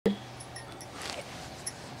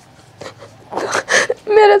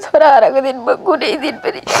मेरो छोरा हराएको दिन म कुनै दिन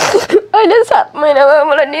पनि अहिले 7 महिना भयो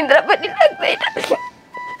मलाई निद्रा पनि लाग्दैन।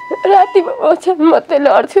 रातिमा ओछ्यान मात्रै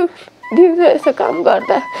लड्छु, दिउँसो यसो काम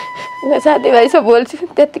गर्दा साथीभाइसँग बोल्छु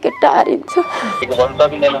त्यतिकै टारिन्छ। भन्न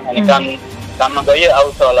सकिँदैन अनि काममा गयो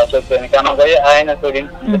आउँछ होला सोध्यो भने काममा गयो आएन छोडिन्।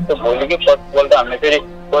 त्यस्तो भोलिकै पल्ट हामीले फेरि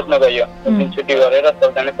खोज्न गयो, छुट्टी गरेर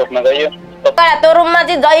सबैजना खोज्न गयो। त्यो रुममा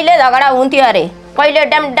चाहिँ जहिले झगडा हुन्थ्यो अरे, कहिले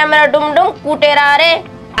डामेर डुमडुम कुटेर अरे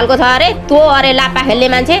हालको छ अरे। त्यो अरे लापा खेल्ने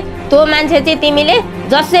मान्छे, त्यो मान्छे चाहिँ तिमीले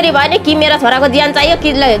जसरी भयो नि कि मेरो छोराको ज्यान चाहियो कि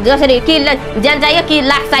जसरी कि ज्यान चाहियो कि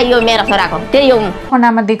लाख चाहियो मेरो छोराको, त्यही हो।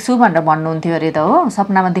 सपनामा देख्छु भनेर भन्नुहुन्थ्यो अरे त हो?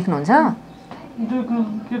 सपनामा देख्नुहुन्छ?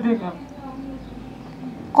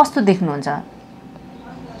 कस्तो देख्नुहुन्छ?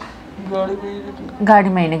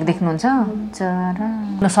 गाडीमा हिँडेको देख्नुहुन्छ?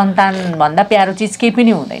 चरा सन्तान भन्दा प्यारो चिज केही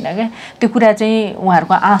पनि हुँदैन क्या। त्यो कुरा चाहिँ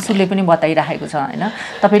उहाँहरूको आँसुले पनि बताइराखेको छ होइन।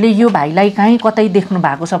 तपाईँले यो भाइलाई कहीँ कतै देख्नु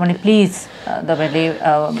भएको छ भने प्लिज तपाईँले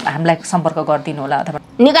हामीलाई सम्पर्क गरिदिनु होला। अथवा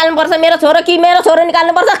निकाल्नुपर्छ मेरो छोरो कि मेरो छोरो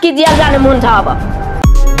निकाल्नुपर्छ कि जेल जानु मन छ। अब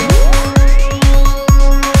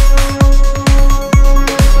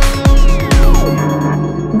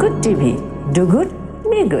Goodtv, do good,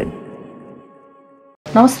 be good.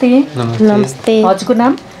 नमस्ते। नमस्ते। हजुरको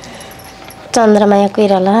नाम? चन्द्रमाया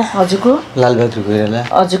कोइराला। हजुरको? लालबहादुर कोइराला।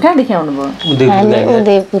 हजुर कहाँदेखि आउनुभयो?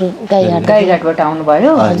 उदयपुर गाईघाटबाट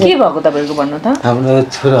आउनुभयो। के भएको तपाईँको भन्नु त? हाम्रो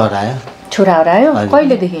छोरा हरायो। छोरा हरायो?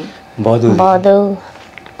 कहिलेदेखि? भदौ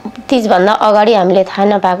 30 भन्दा अगाडि हामीले थाहा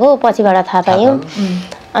नपाएको, पछिबाट थाहा पायौँ।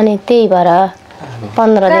 अनि त्यही भएर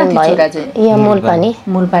 15 दिन भयो यहाँ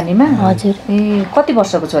मूलपानीमा। हजुर। ए कति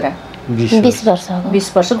वर्षको छोरा? 20 वर्षको।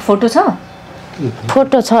 20 वर्षको। फोटो छ?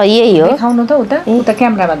 फोटो छ, यही हो। देखाउनु त उता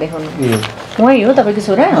क्यामेरामा देखाउनु। उही हो तपाईँको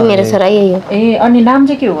छोरा? मेरो छोरा यही हो। ए अनि नाम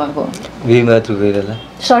चाहिँ के हो उहाँको? भीमबहादुर कोइराला।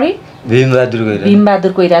 सरी?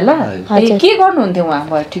 भीमबहादुर कोइराला। के गर्नुहुन्थ्यो उहाँ?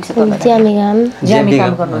 भयो ठिक छ। ज्यामी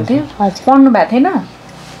काम गर्नुहुन्थ्यो। पढ्नु भएको थिएन?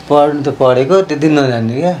 पढ्नु त पढेको, त्यति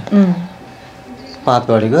नजान्ने क्या। 5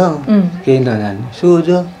 पढेको, केही नजान्ने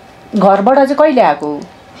सोझो। घरबाट चाहिँ कहिले आएको?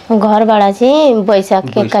 घरबाट चाहिँ वैशाख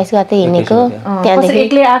 21 गते हिँडेको। त्यहाँदेखि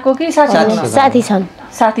एक्लै आएको कि साथी छन्?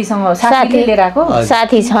 साथीले लिएर आएको?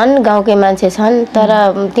 साथी छन्, गाउँकै मान्छे छन्। तर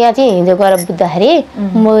त्यहाँ चाहिँ हिजो गएर बुझ्दाखेरि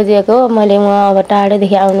बुझेको मैले उहाँ अब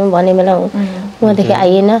टाढोदेखि आउनु भने बेला उहाँदेखि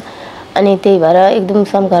आइएन। अनि त्यही भएर एकदम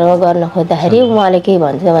सम्पर्क गर्न खोज्दाखेरि उहाँले के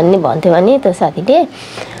भन्थ्यो भने त्यो साथीले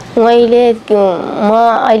म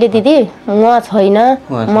अहिले दिदी म छैन,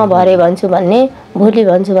 म भरे भन्छु भन्ने, भोलि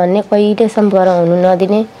भन्छु भन्ने, कहिले सम्पर्क हुनु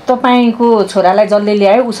नदिने। तपाईँको छोरालाई जसले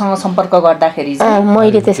ल्यायो उसँग सम्पर्क गर्दाखेरि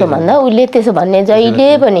मैले त्यसो भन्दा उसले त्यसो भन्ने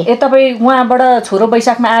जहिले पनि। तपाईँ उहाँबाट छोरो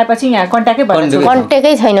वैशाखमा आएपछि यहाँ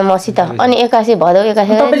कन्ट्याक्टै छैन मसित। अनि 81 भदौ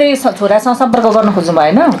 81 तपाईँले छोरासँग सम्पर्क गर्न खोज्नु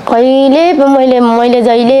भएन? कहिले मैले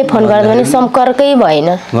जहिले फोन गर्दा पनि सम्पर्कै भएन।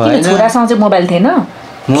 छोरासँग चाहिँ मोबाइल थिएन?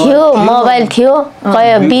 थियो, मोबाइल थियो,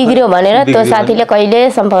 बिग्रियो भनेर त्यो साथीले कहिले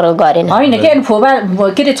सम्पर्क गरेन। होइन के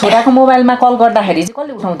अरे छोराको मोबाइलमा कल गर्दाखेरि चाहिँ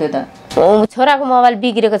कसले उठाउँथ्यो त? छोराको मोबाइल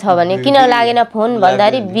बिग्रेको छ भने किन लागेन फोन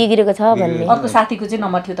भन्दाखेरि बिग्रेको छ भन्ने। अर्को साथीको चाहिँ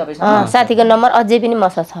नम्बर थियो तपाईसँग? साथीको नम्बर अझै पनि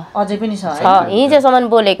मसँग छ। अझै पनि छ? हिजोसम्म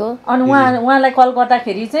बोलेको। अनि उहाँलाई कल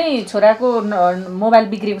गर्दाखेरि चाहिँ छोराको मोबाइल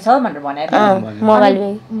बिग्रेको छ भनेर भने? मोबाइल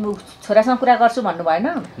छोरासँग कुरा गर्छु भन्नु भएन?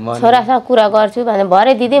 छोरासँग कुरा गर्छु भने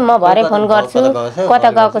भरे दिदी म भरे फोन गर्छु कता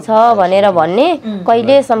गएको छ भनेर भन्ने,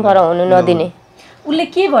 कहिले सम्पर्क हुनु नदिने। उसले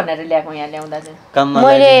के भनेर ल्याएको यहाँ ल्याउँदा चाहिँ?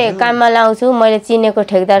 मैले काममा लाउँछु, मैले चिनेको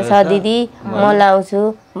ठेकदार छ दिदी म लाउँछु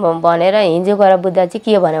भनेर हिजो गएर बुझ्दा चाहिँ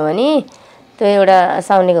के भन्यो भने त्यो एउटा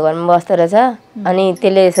साउनेको घरमा बस्दो रहेछ। अनि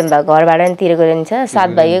त्यसले घर भाडा पनि तिरेको रहेछ। 7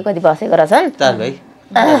 भाइ कति बसेको रहेछन्।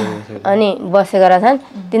 अनि बसेको रहेछन्,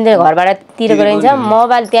 तिनीहरूले घर भाडा तिरेको रहेछ।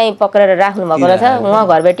 मोबाइल त्यहीँ पक्रेर राख्नु भएको रहेछ। उहाँ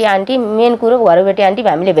घरबेटी आन्टी, मेन कुरो घरबेटी आन्टी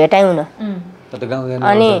हामीले भेटायौँ न।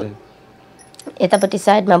 अनि यतापट्टि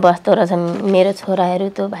साइडमा बस्दो रहेछ मेरो छोराहरू,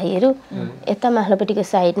 त्यो भाइहरू। यता माथिल्लोपट्टिको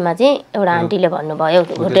साइडमा चाहिँ एउटा आन्टीले भन्नुभयो,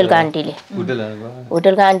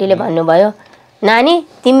 होटेलको आन्टीले भन्नुभयो, नानी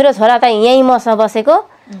तिम्रो छोरा त यहीँ मसँग बसेको,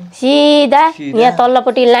 सिधा यहाँ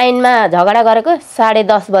तल्लोपट्टि लाइनमा झगडा गरेको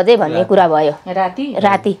 10:30 बजे भन्ने कुरा भयो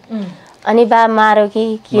राति। अनि बा मारो कि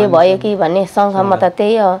के भयो कि भन्ने शङ्खमा त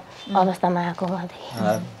त्यही अवस्थामा आएको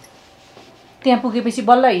उहाँदेखि। त्यहाँ पुगेपछि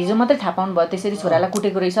बल्ल हिजो मात्रै थाहा पाउनु भयो त्यसरी छोरालाई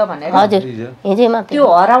कुटेको रहेछ भनेर? हजुर, हिजो मात्रै। त्यो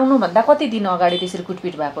हराउनु भन्दा कति दिन अगाडि त्यसरी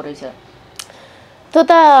कुटपिट भएको रहेछ? त्यो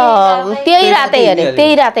त त्यही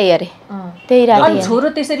रातै अरे। अनि छोरो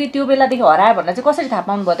त्यसरी त्यो बेलादेखि हरायो भनेर चाहिँ कसरी थाहा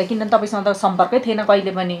पाउनु भयो त? किनभने तपाईँसँग त सम्पर्कै थिएन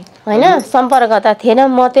कहिले पनि। होइन सम्पर्क त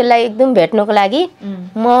थिएन। म त्यसलाई एकदम भेट्नुको लागि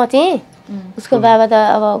म चाहिँ उसको बाबा त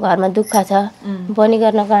अब घरमा दुःख छ, बनी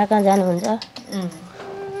गर्न कहाँ कहाँ जानुहुन्छ।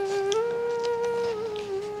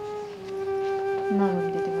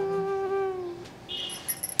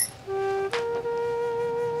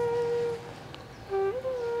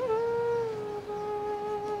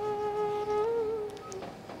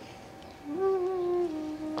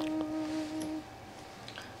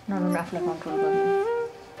 नरुन आफूलाई कन्ट्रोल गर्नु।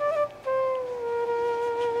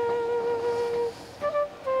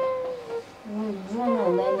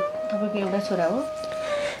 तपाईँको एउटा छोरा हो?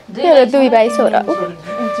 मेरो 2 भाइ छोरा हो।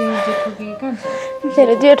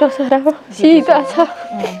 मेरो जेठो छोरा हो, सिधा छ।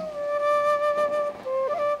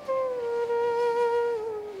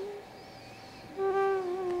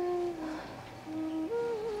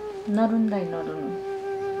 नरुन्दै नरुनु।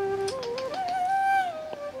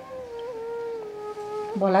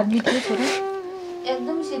 भलाद्मी के छोरा?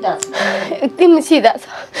 एकदम सिधा छ। एकदम सिधा छ।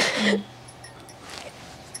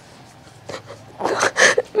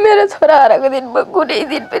 मेरो छोरा हराएको दिन म कुनै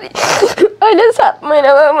दिन पनि अहिले 7 महिना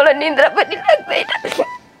भयो मलाई निद्रा पनि लाग्दैन।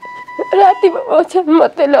 रातिमा ओछ्यान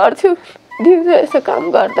मात्रै लड्छु, दिउँसो यसो काम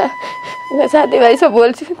गर्दा साथीभाइसँग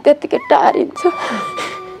बोल्छु त्यतिकै टारिन्छ।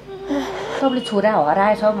 तपाईँले छोरा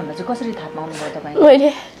हराएछ भनेर चाहिँ कसरी थाहा पाउनुभयो तपाईँ? मैले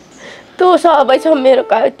त्यो सबै छ मेरो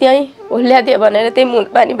त्यहीँ होल्यादियो भनेर त्यही मुल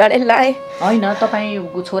पानीबाट लाएँ। होइन,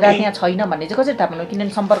 तपाईँको छोरा त्यहाँ छैन भन्ने चाहिँ कसरी थाहा पाउनु?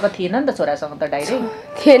 किनभने सम्पर्क थिएन नि त छोरासँग त डाइरेक्ट।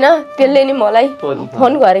 थिएन, त्यसले नि मलाई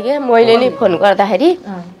फोन गरेँ क्या। मैले नि फोन गर्दाखेरि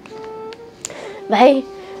भाइ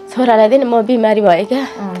छोरालाई दिएँ म बिमारी भएँ क्या,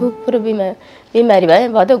 थुप्रो बिमारी भएँ।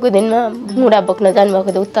 भदौको दिनमा मुढा बोक्न जानुभएको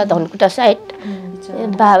थियो उता धनकुटा साइड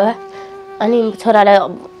बाबा। अनि छोरालाई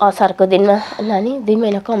असारको दिनमा नानी 2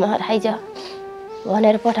 महिना कमाएर आइज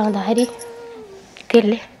भनेर पठाउँदाखेरि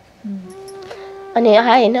त्यसले अनि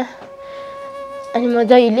आएन। अनि म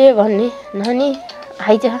जहिले भन्ने नानी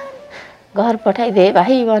आइज घर पठाइदिए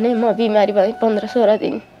भाइ भने म बिमारी भएँ 15-16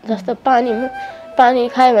 दिन जस्तो पानी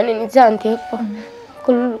खायो भने नि जान्थ्यो,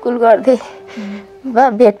 कुल गर्दै बा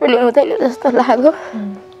भेट पनि हुँदैन जस्तो लाग्यो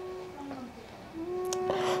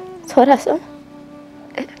छोरासँग।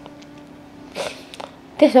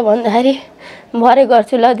 त्यसो भन्दाखेरि भरे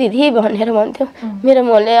गर्छु ल दिदी भनेर भन्थ्यो। मेरो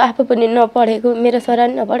मनले आफू पनि नपढेको, मेरो छोरा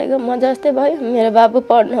नि नपढेको, म जस्तै भयो। मेरो बाबु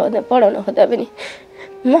पढाउन खोज्दा पनि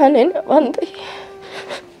मानेन भन्दै।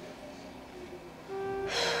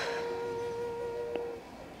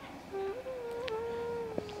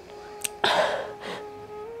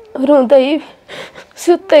 रुँदै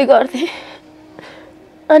सुत्दै गर्थेँ।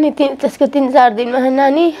 अनि त्यसको 3-4 दिनमा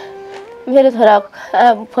नानी मेरो छोरा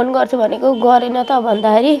फोन गर्छु भनेको गरेन त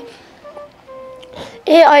भन्दाखेरि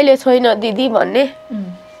ए अहिले छैन दिदी भन्ने,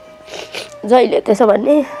 जहिले त्यसो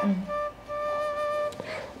भन्ने।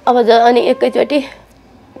 अब अनि एकैचोटि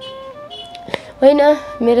होइन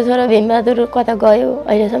मेरो छोरा भीमबहादुर कता गयो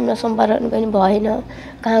अहिलेसम्म सम्पर्क पनि भएन,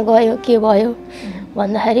 कहाँ गयो के भयो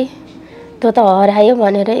भन्दाखेरि त्यो त हरायो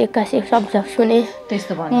भनेर 81 शब्द सुने।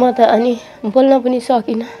 म त अनि बोल्न पनि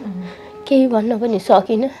सकिनँ, केही भन्न पनि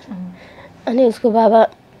सकिनँ। अनि उसको बाबा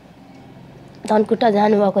धनकुटा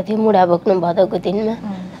जानुभएको थियो मुढा बोक्नु भदौको दिनमा।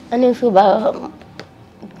 अनि उसको बाबा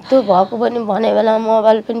त्यो भएको पनि भने बेला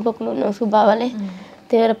मोबाइल पनि बोक्नुहुन्न उसको बाबाले,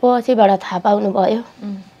 त्यही भएर पछिबाट थाहा पाउनु भयो।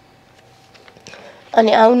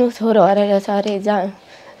 अनि आउनु छोरो हराएर छ अरे,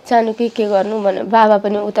 जानु कि के गर्नु भने बाबा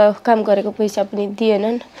पनि उता काम गरेको पैसा पनि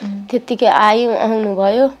दिएनन्। त्यत्तिकै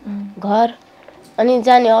आउनुभयो घर, अनि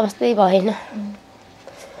जाने अवस्थै भएन।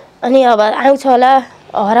 अनि अब आउँछ होला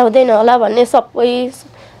हराउँदैन होला भन्ने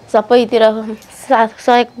सबैतिर साथ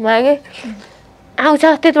सहयोग मागे। आउँछ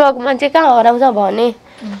त्यति भएको मान्छे कहाँ हराउँछ भने।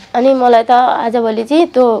 अनि मलाई त आजभोलि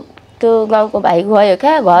चाहिँ त्यो गाउँको भाइ गयो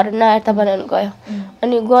क्या, घर नायर्ता बनाउनु गयो।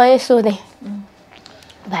 अनि गएँ सोधेँ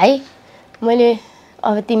भाइ मैले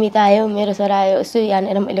अब तिमी त आयो, मेरो छोरा आयो, सुई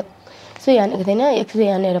हानेर मैले सुई हानेको थिएन, 1 सुई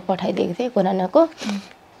हानेर पठाइदिएको थिएँ कोरोनाको।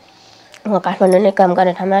 म काठमाडौँ नै काम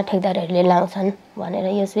गर्ने ठाउँमा ठेकदारहरूले लाउँछन् भनेर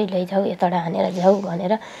यो सुई लैजाऊ यताबाट हानेर जाऊ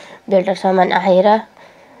भनेर बेल्टर सामान आएर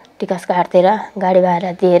टिकस काटेर गाडी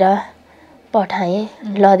भाडा दिएर पठाएँ।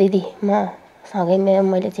 ल दिदी म सँगै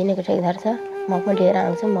मैले चिनेको ठेकदार छ, म पनि लिएर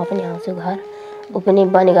आउँछु, म पनि आउँछु घर। ऊ पनि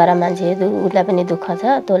बनिगरा मान्छे, उसलाई पनि दुःख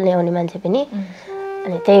छ तँ ल्याउने मान्छे पनि।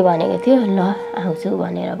 अनि त्यही भनेको थियो, ल आउँछु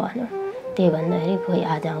भनेर भन्यो। त्यही भन्दाखेरि खोइ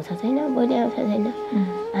आज आउँछ छैन, भोलि आउँछ छैन।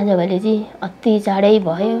 आजभोलि चाहिँ अति चाँडै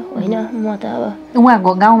भयो होइन। म त अब उहाँ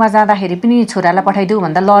गाउँमा जाँदाखेरि पनि छोरालाई पठाइदिऊ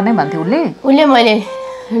भन्दा ल नै भन्थ्यो उसले मैले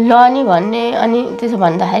ल नि भन्ने। अनि त्यसो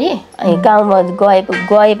भन्दाखेरि गाउँमा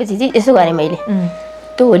गएपछि चाहिँ यसो गरेँ मैले,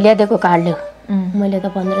 त्यो होलियादिएको कार्ड ल्याऊ। मैले त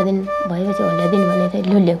 15 दिन भएपछि होलियादिनु भनेको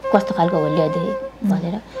थिएँ, ल्याउ कस्तो खालको होलियादिए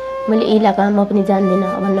भनेर। मैले इलाकामा म पनि जान्दिनँ,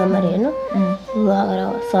 अब नम्बर हेर्नु गएर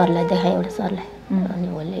सरलाई देखाएँ, एउटा सरलाई। अनि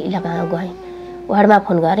उसले इलाकामा गएँ, वार्डमा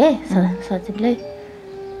फोन गरेँ सचिवलाई।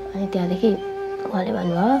 अनि त्यहाँदेखि उहाँले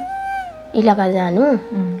भन्नुभयो इलाका जानु,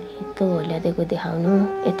 त्यो होलियादिएको देखाउनु,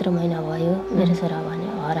 यत्रो महिना भयो मेरो छोरा भने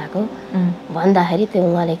हराएको भन्दाखेरि त्यो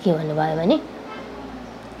उहाँले के भन्नुभयो भने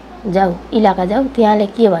जाऊ इलाका जाऊ, त्यहाँले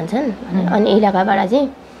के भन्छन्। अनि इलाकाबाट चाहिँ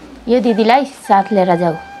यो दिदीलाई साथ लिएर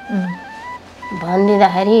जाऊ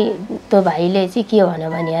भनिदिँदाखेरि त्यो भाइले चाहिँ के भन्यो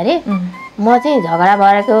भने अरे म चाहिँ झगडा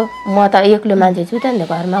भरेको म त एक्लो मान्छे छु त नि त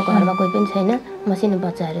घरमा कोही पनि छैन मसिनो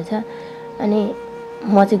बच्चाहरू छ अनि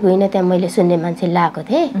म चाहिँ गइनँ त्यहाँ मैले सुन्ने मान्छे ल्याएको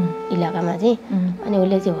थिएँ इलाकामा चाहिँ अनि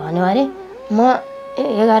उसले चाहिँ भन्यो अरे म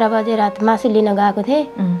 11 बजे रात मासु लिन गएको थिएँ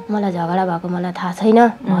मलाई झगडा भएको मलाई थाहा छैन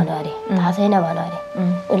भन्यो अरे थाहा छैन भन्यो अरे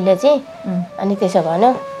उसले चाहिँ अनि त्यसो भन्यो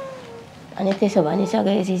अनि त्यसो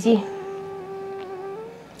भनिसकेपछि चाहिँ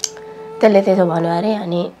त्यसले त्यसो भन्यो अरे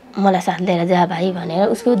अनि मलाई साथ लिएर जा भाइ भनेर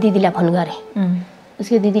उसको दिदीलाई फोन गरेँ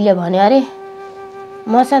उसको दिदीले भन्यो अरे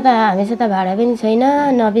मसँग त हामीसँग त भाडा पनि छैन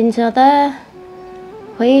नबिन्छ त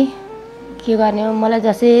खोइ के गर्ने हो मलाई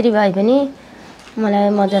जसरी भए पनि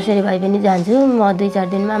म जसरी भए पनि जान्छु म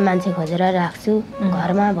 2-4 दिनमा मान्छे खोजेर राख्छु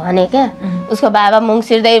घरमा भने क्या उसको बाबा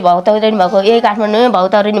मुङसिर्दै भौताउरिनु भएको यही काठमाडौँमै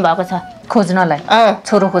भौताउरिनु भएको छ खोज्नलाई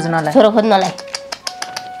छोरो खोज्नलाई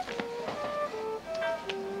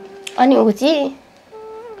अनि ऊ चाहिँ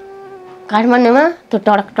काठमाडौँमा त्यो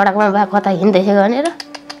टडकमा भए कता हिँड्दैछ भनेर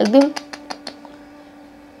एकदम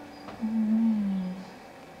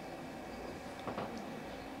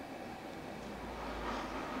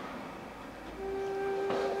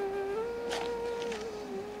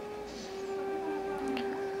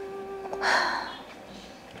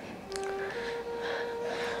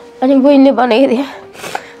अनि बहिनीले भनेको थिएँ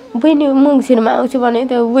बहिनी मुङसिरमा आउँछु भनेको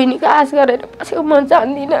थियो बहिनीको आश गरेर बसेको म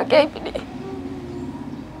जान्दिनँ केही पनि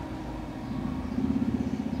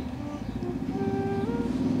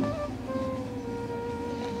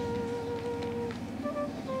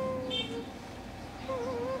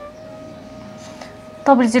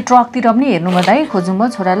तपाईँले चाहिँ ट्रकतिर पनि हेर्नुभयो दाइ खोज्नुभयो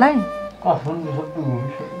छोरालाई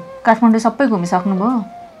काठमाडौँ सबै घुमिसक्नुभयो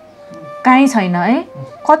कहीँ छैन है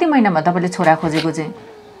कति महिना भयो तपाईँले छोरा खोजेको चाहिँ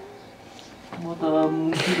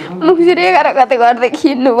मुङसिर 11 गते घरदेखि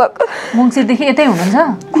हिँड्नु भएको मुङसिरदेखि यतै हुनुहुन्छ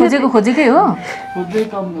खोजेकै हो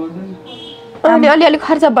अनि अलिअलि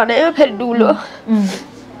खर्च बनायो फेरि डुलो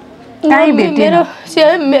कहीँ भेटेन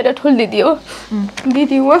मेरो ठुलो दिदी हो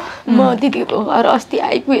दिदी हो म दिदीको घर अस्ति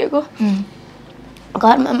आइपुगेको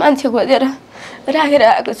घरमा मान्छे खोजेर राखेर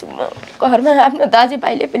आएको छु म घरमा आफ्नो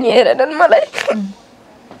दाजुभाइले पनि हेरेनन् मलाई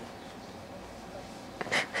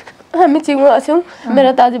हामी चाहिँ उहाँ छौँ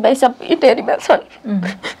मेरो दाजुभाइ सबै टेरीमा छन्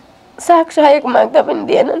साग सहयोग माग्दा पनि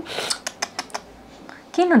दिएनन्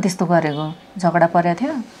किन त्यस्तो गरेको झगडा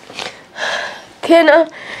परेको थिएन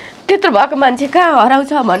त्यत्रो भएको मान्छे कहाँ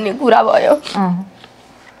हराउँछ भन्ने कुरा भयो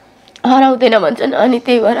हराउँदैन भन्छन् अनि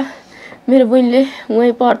त्यही भएर मेरो बहिनीले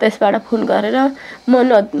उहीँ परदेशबाट फोन गरेर म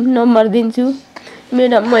नम्बर दिन्छु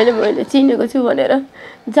म्याडम मैले चिनेको छु भनेर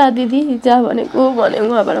जा दिदी जा भनेको भने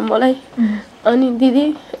उहाँबाट मलाई अनि दिदी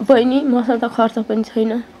बहिनी मसँग त खर्च पनि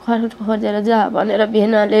छैन खर्च खोजेर जा भनेर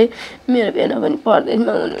भेनाले मेरो भेना पनि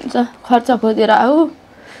परदेशमा हुनुहुन्छ खर्च खोजेर आऊ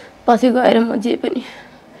पछि गएर म जे पनि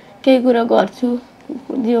केही कुरा गर्छु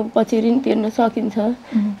जो पछि ऋण तिर्न सकिन्छ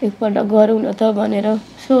एकपल्ट गरौँ न त भनेर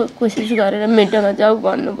कोसिस गरेर मेटामा जाऊ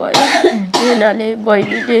भन्नुभयो भेनाले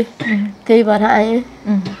बहिनीले त्यही भएर आएँ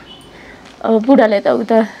अब बुढाले त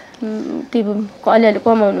उता त्यो अलिअलि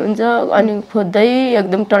कमाउनुहुन्छ अनि खोज्दै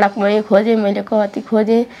एकदम टडकमै खोजेँ मैले कति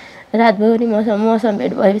खोजेँ रातभरि मसँग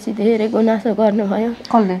भेट भएपछि धेरै गुनासो गर्नुभयो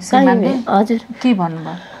हजुर के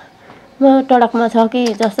भन्नुभयो म टडकमा छ कि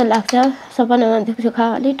जस्तो लाग्छ सपनामा देख्छु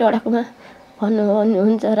खाली टडकमा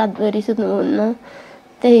भन्नुहुन्छ रातभरि सुत्नुहुन्न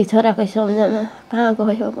त्यही छोराकै सम्झना कहाँ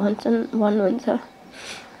गयो भन्नुहुन्छ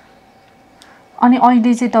अनि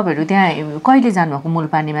अहिले चाहिँ तपाईँहरू त्यहाँ कहिले जानुभएको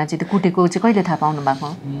मूलपानीमा चाहिँ त्यो कुटेको चाहिँ कहिले थाहा पाउनु भएको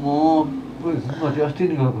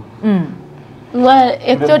उहाँ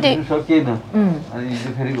एकचोटि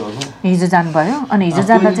हिजो जानुभयो अनि हिजो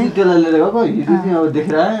जाँदा चाहिँ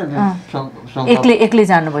एक्लै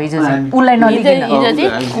जानुभयो हिजो चाहिँ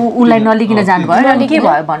उसलाई नलिकन जानुभयो अनि के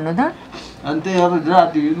भयो भन्नु त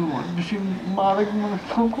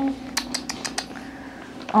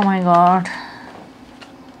Oh my God.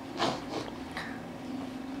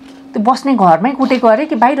 त्यो बस्ने घरमै कुटेको अरे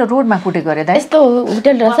कि बाहिर रोडमा कुटेको अरे दाइ यस्तो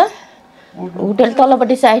होटल रहेछ होटल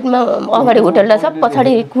तल्लोपट्टि साइडमा अगाडि होटल रहेछ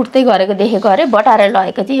पछाडि कुट्दै गरेको देखेको अरे बटारेर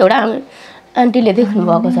लगेको चाहिँ एउटा आन्टीले देख्नु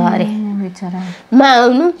भएको छ अरे म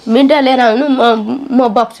आउनु मिन्टा लिएर आउनु म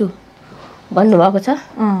बक्छु भन्नुभएको छ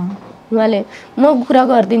उहाँले म कुरा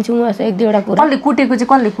गरिदिन्छु उहाँसँग 1-2 वटा कुरा कसले कुटेको चाहिँ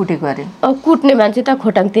कसले कुटेको अरे कुट्ने मान्छे त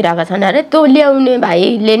खोटाङतिरका छन् अरे त्यो ल्याउने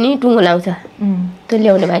भाइले नि टुङ्गो लाउँछ त्यो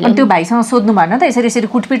ल्याउने भाइले त्यो भाइसँग सोध्नु भएन त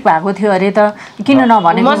यसरी कुटपिट भएको थियो अरे त किन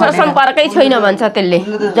नभनेको मसँग सम्पर्कै छैन भन्छ त्यसले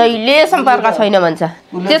जहिले सम्पर्क छैन भन्छ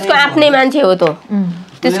त्यसको आफ्नै मान्छे हो त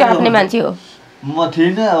त्यसको आफ्नै मान्छे हो म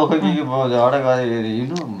थिइनँ अब के झगडा गरेर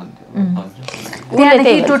हिँड्नु भन्थ्यो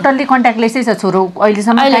त्यहाँदेखि टोटल्ली कन्ट्याक्टलेसै छ छोरो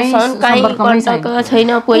अहिलेसम्म छैन।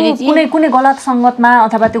 पहिले कुनै कुनै गलत सङ्गतमा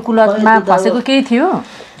अथवा त्यो कुलतमा फसेको केही थियो?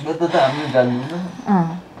 यो त हामीले जान्दैनौँ।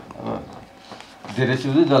 धेरै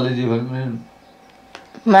सुझो जसले जे भने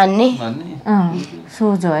मान्ने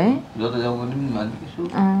सोझो है। जता जाउँ भने पनि मान्ने।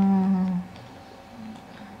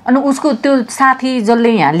 अनि उसको त्यो साथी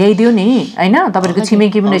जसले यहाँ ल्याइदियो नि होइन तपाईँको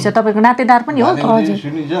छिमेकी पनि रहेछ, तपाईँको नातेदार पनि हो? हजुर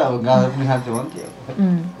सुनिन्छ अब गाडा पनि खान्छ भन्थ्यो।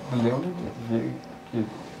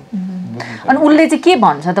 अनि उसले चाहिँ के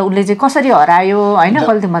भन्छ त? उसले चाहिँ कसरी हरायो होइन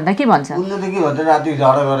कहिले भन्दा के भन्छ? उसले त के भन्छ राति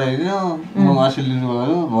झगडा गरेर हिँड्यो म मासु लिनु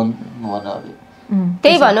गयो भन्यो।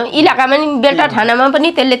 त्यही भनौँ इलाकामा नि बेलटा थानामा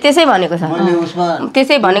पनि त्यसले त्यसै भनेको छ।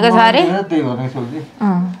 त्यसै भनेको छ अरे। त्यही भनेको छ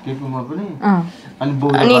टेकुमा पनि।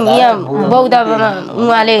 अनि यहाँ बौद्धमा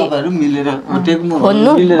उहाँले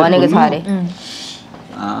खोज्नु भनेको छ अरे।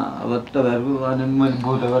 अब तपाईँहरूको अनि मैले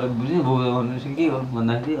बौद्ध गरेर बुझेँ। बौद्ध भन्नुहोस् के गर्नु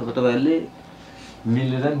भन्दाखेरि अब तपाईँहरूले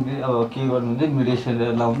मिलेर अब के गर्नुहुन्छ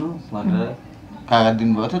मिडिएसन लाउनु भनेर कागज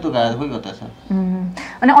दिनुभएको थियो। त्यो कागज खोइ कता छ?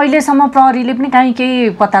 अनि अहिलेसम्म प्रहरीले पनि काहीँ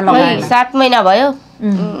केही पत्ता लगाएन? 7 महिना भयो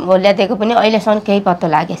ल्याएको पनि अहिलेसम्म केही पत्ता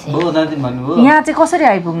लागेको छैन। यहाँ चाहिँ कसरी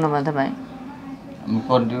आइपुग्नु भयो तपाईँ?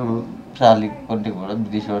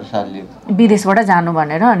 विदेशबाट जानु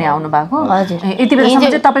भनेर अनि आउनु भएको? यति बेलासम्म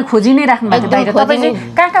चाहिँ तपाईँ खोजि नै राख्नु भएको बाहिर? तपाईँ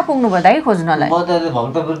चाहिँ कहाँ कहाँ पुग्नु भयो दाइ खोज्नलाई? म त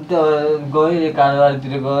भक्तपुर गएँ,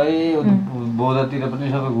 कारोबारतिर गएँ, बौद्धतिर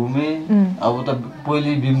पनि सबै घुमेँ। अब त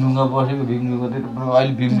पहिले भीमढुङ्गा बसेको भीमढुङ्गातिर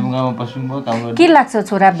अहिले भीमढुङ्गामा बस्नु भयो। के लाग्छ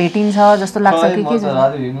छोरा भेटिन्छ जस्तो लाग्छ कि के?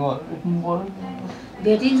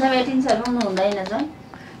 भेटिन्छ रुनु हुँदैन त।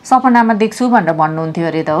 सपनामा देख्छु भनेर भन्नुहुन्थ्यो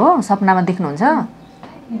अरे त हो? सपनामा देख्नुहुन्छ?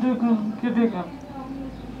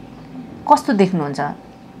 कस्तो देख्नुहुन्छ?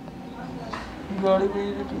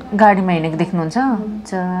 गाडीमा हिँडेको देख्नुहुन्छ?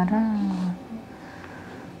 चरा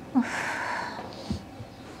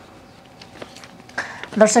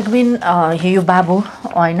दर्शकबिन यो बाबु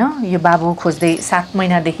होइन यो बाबु खोज्दै 7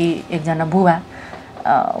 महिनादेखि एकजना बुबा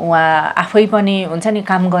उहाँ आफै पनि हुन्छ नि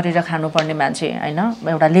काम गरेर खानुपर्ने मान्छे होइन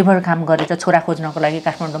एउटा लेबर काम गरेर छोरा खोज्नको लागि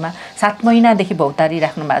काठमाडौँमा 7 महिनादेखि भौतारी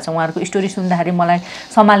राख्नु भएको छ। उहाँहरूको स्टोरी सुन्दाखेरि मलाई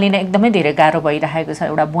सम्हालिन एकदमै धेरै गाह्रो भइरहेको छ।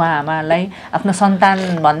 एउटा बुवा आमालाई आफ्नो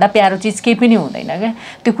सन्तानभन्दा प्यारो चिज केही पनि हुँदैन क्या।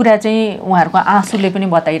 त्यो कुरा चाहिँ उहाँहरूको आँसुले पनि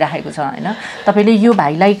बताइरहेको छ होइन। तपाईँले यो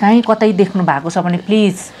भाइलाई काहीँ कतै देख्नु भएको छ भने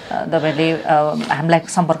प्लिज तपाईँले हामीलाई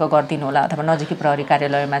सम्पर्क गरिदिनु होला अथवा नजिकै प्रहरी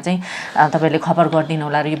कार्यालयमा चाहिँ तपाईँले खबर गरिदिनु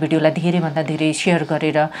होला र यो भिडियोलाई धेरैभन्दा धेरै सेयर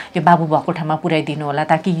गरेर यो बाबु भएको ठाउँमा पुर्याइदिनु होला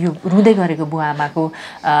ताकि यो रुँदै गरेको बुवा आमाको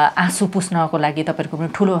आँसु पुस्नको लागि तपाईँहरूको पनि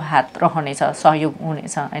ठुलो हात रहनेछ, सहयोग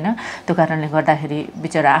हुनेछ होइन। त्यो कारणले गर्दाखेरि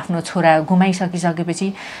बिचरा आफ्नो छोरा गुमाइसकिसकेपछि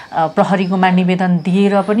प्रहरीकोमा निवेदन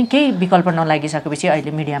दिएर पनि केही विकल्प नलागिसकेपछि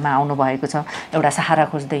अहिले मिडियामा आउनुभएको छ एउटा सहारा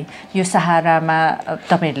खोज्दै। यो सहारामा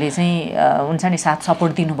तपाईँहरूले चाहिँ हुन्छ नि साथ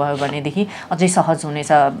सपोर्ट दिनुभयो भनेदेखि अझै सहज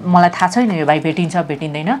हुनेछ। मलाई थाहा छैन यो भाइ भेटिन्छ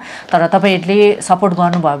भेटिँदैन, तर तपाईँहरूले सपोर्ट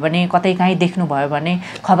गर्नुभयो भने कतै काहीँ देख्नुभयो भने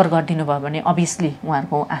खबर गरिदिनु भयो भने अभियसली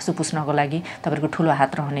उहाँहरूको आँसु पुस्नको लागि तपाईँहरूको ठुलो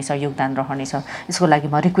हात रहनेछ, योगदान रहनेछ। यसको लागि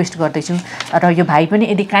म रिक्वेस्ट गर्दैछु र यो भाइ पनि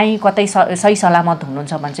यदि काहीँ कतै सही सलामत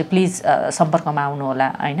हुनुहुन्छ भने चाहिँ प्लिज सम्पर्कमा आउनु होला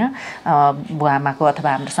होइन। बुवा आमाको अथवा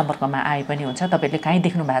हाम्रो सम्पर्कमा आए पनि हुन्छ। तपाईँहरूले काहीँ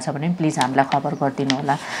देख्नु भएको छ भने प्लिज हामीलाई खबर गरिदिनु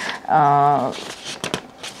होला।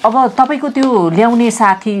 अब तपाईँको त्यो ल्याउने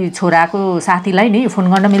साथी छोराको साथीलाई नि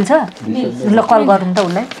फोन गर्न मिल्छ? ल कल गरौँ त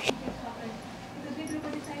उसलाई।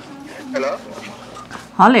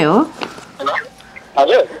 हेलो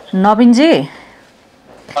नवीनजी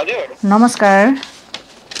नमस्कार।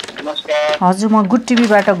 हजुर म गुड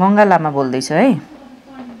टिभीबाट गङ्गा लामा बोल्दैछु है।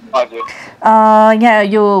 यहाँ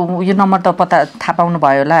यो नम्बर त पत्ता थाहा पाउनु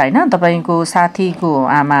भयो होला होइन। तपाईँको साथीको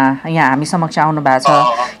आमा यहाँ हामी समक्ष आउनु भएको छ।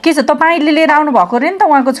 के छ तपाईँले लिएर आउनु भएको अरे नि त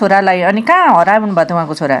उहाँको छोरालाई? अनि कहाँ हराउनु भएको थियो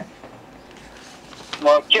उहाँको छोरा?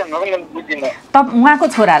 उहाँको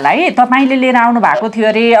छोरालाई तपाईँले लिएर आउनु भएको थियो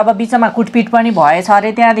अरे। अब बिचमा कुटपिट पनि भएछ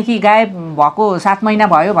अरे, त्यहाँदेखि गायब भएको 7 महिना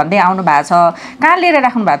भयो भन्दै आउनु भएको छ। कहाँ लिएर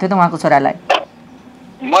राख्नु भएको थियो त उहाँको छोरालाई?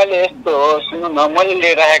 मैले यस्तो हो सुन्नु न, मैले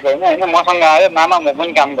लिएर राखेको होइन मसँग आयो मामा म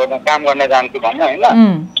पनि काम गर्न जान्छु भन्यो होइन।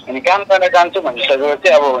 अनि काम गर्न जान्छु भनिसकेपछि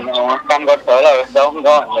अब काम गर्छ होला जाउँ न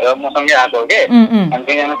भनेर मसँगै आएको हो कि। अनि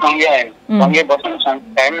तिनीहरू सँगै आयौँ, सँगै बस्नु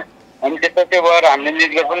टाइम। अनि त्यस्तो त्यो भएर हामीले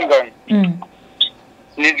निजगर पनि गयौँ।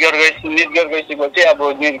 निजगर गइसकेपछि अब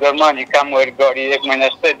निजगरमा अनि काम गरी 1 महिना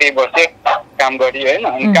जस्तो त्यही बस्यो काम गरी होइन।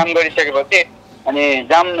 अनि काम गरिसकेपछि अनि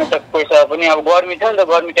जाम न त पैसा पनि अब गर्मी छ नि त,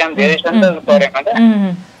 गर्मी टाइम धेरै छ नि त परेमा त।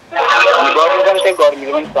 अनि गर्मी पनि त्यही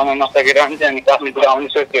गर्मीले पनि समय नसकेर अनि काठमाडौँतिर आउनु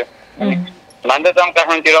सोच्यो। भन्दा त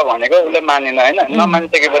काठमाडौँतिर भनेको उसले मानेन होइन।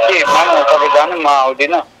 नमानिसकेपछि मान्नु तपाईँ जानु म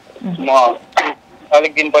आउँदिनँ, म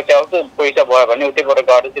अलिक दिनपछि आउँछु पैसा भयो भने उतैबाट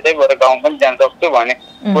गर्छु त्यतैबाट गाउँ पनि जान सक्छु भने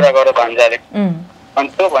कुरा गरेर भन्छ अरे अनि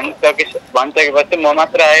त्यो भनिसकेपछि म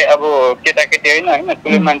मात्र आएँ अब केटाकेटी होइन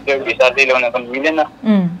ठुलो मान्छे भिसा दिलाउन पनि मिलेन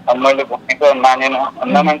अब मैले भनेको मानेन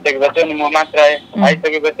नमानिसकेपछि अनि म मात्र आएँ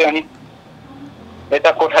आइसकेपछि अनि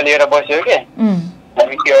यता कोठा लिएर बस्यो क्या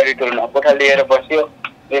हामी केवारी टोलमा कोठा लिएर बस्यो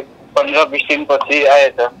 15-20 दिनपछि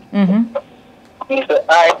आएछ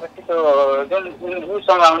आएपछि त्यो जुन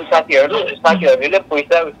उसँग आउने साथीहरूले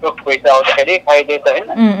पैसा उसको पैसा आउँदाखेरि खाइदिएछ होइन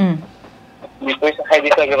पैसा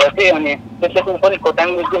खाइदिइसकेपछि अनि त्यसपछि पनि खोटाङ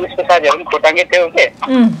उसको साथीहरू पनि खोटाङै थियो के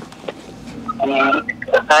अनि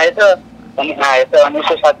आएछ अनि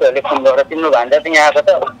उसको साथीहरूले फोन गरेर तिम्रो भान्जा चाहिँ यहाँ आएको त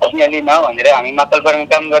यहाँ लिन भनेर हामी माकलबारीमा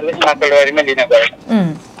काम गर्दैछ माकलबारीमा लिन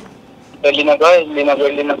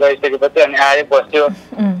गइसकेपछि अनि आयो बस्यो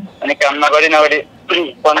अनि काम नगरी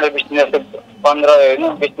 15-20 दिन जस्तो 15 होइन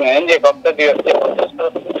 20 दिन होइन 1 हप्ता 2 हप्ता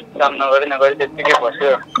काम नगरी त्यतिकै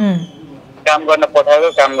बस्यो काम गर्न पठाएको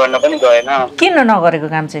काम गर्न पनि गएन किन नगरेको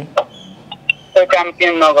काम चाहिँ त्यो काम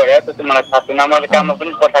किन नगरे त्यो मलाई थाहा छैन मैले काममा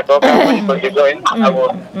पनि पठाएको काम पनि खोजेको होइन अब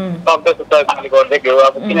सक्दो मैले गर्दै गयो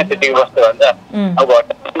अब किन त्यतिकै बस्छु भन्छ अब घर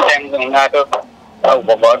टाइम हुन आँट्यो अब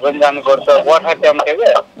घर पनि जानुपर्छ बर्खा टाइम थियो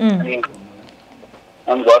क्या अनि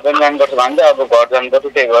घर पनि जानुपर्छ भन्छ अब घर जानुपर्छ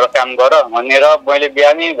त्यही भएर काम गर भनेर मैले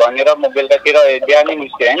बिहानै भनेर म बेलुकातिर बिहानै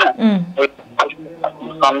निस्केँ होइन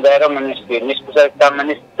सम्झाएर म निस्किसकेँ काममा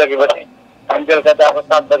निस्किसकेपछि अनि बेलुका त अब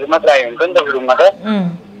 7 बजी मात्र आयो हुन्छ नि त रुममा त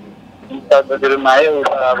 7 बजी रुममा आयो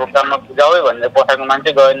अब काममा जाऊ है भनेर पठाएको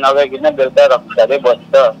मान्छे गयो नगइकन बेलुका रक्सादै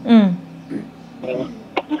बस्छ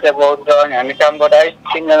बहुत छ अनि हामी कामबाट आयो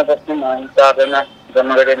 3 जना बस्यौँ अनि 4 जना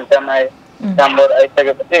जम्मा गरेर काम आयो कामबाट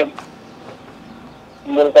आइसकेपछि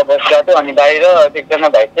बेलुका बसिरहेको थियो अनि बाहिर एकजना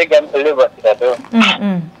भाइ चाहिँ गेम खेल्दै बसिरहेको थियो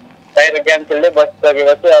बाहिर गेम खेल्दै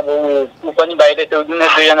बसिसकेपछि अब ऊ पनि बाहिर थियो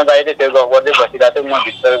 2जना बाहिर थियो गफ गर्दै बसिरहेको थियो म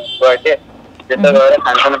भित्र गएको थिएँ भित्र गएर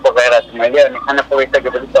खानासाना पकाइरहेको थिएँ मैले अनि खाना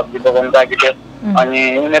पकाइसकेपछि सब्जी पकाउनु बाँकी थियो अनि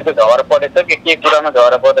उनीहरूको झगडा परेछ के कुरामा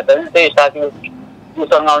झगडा परेछ भने त्यही साथी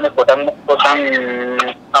उसँग आउने खोटाङ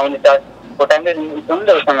आउने साथी खोटाङकै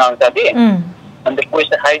उसँग आउने साथी अनि त्यो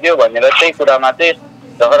पैसा खाइदियो भनेर त्यही कुरामा चाहिँ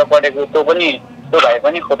झगडा परेको त्यो भाइ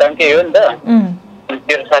पनि खोटाङकै हो नि त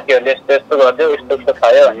तेरो साथीहरूले यस्तो यस्तो गरिदियो यस्तो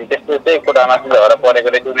खायो अनि त्यस्तो चाहिँ कुरामा चाहिँ झगडा परेको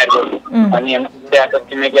रहेछ उनीहरूको अनि त्यहाँको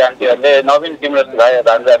छिमेकी आन्टीहरूले नवीन तिम्रो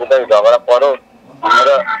भान्जाहरू त झगडा पऱ्यो भनेर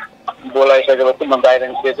बोलाइसकेपछि म बाहिर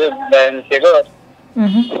निस्केको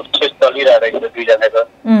चलिरहेको रहेछ 2जनाको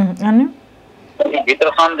भित्र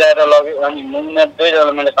सम्झाएर लग्यो अनि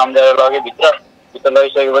 2जना मैले सम्झाएर लगेँ भित्र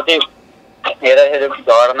लगिसकेपछि हेर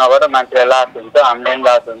झगडा नगर मान्छेलाई लाज हुन्छ हामीलाई पनि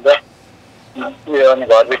लाज हुन्छ अनि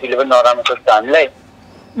घरबेटीले पनि नराम्रो सोच्छ हामीलाई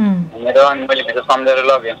भनेर अनि मैले भित्र सम्झाएर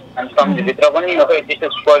लगेँ अनि भित्र पनि त्यस्तो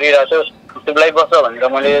परिरहेको थियो चुप्लाई बस्छ भनेर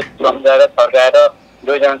मैले सम्झाएर थर्काएर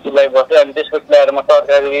 2जना चुप्लाई बस्यो अनि त्यसपछि ल्याएर म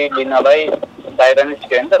तरकारी लिनलाई बाहिर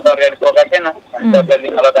निस्केँ होइन त तरकारी पकाएको थिएन अनि तरकारी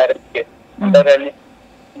लिनलाई बाहिर निस्केँ तरकारी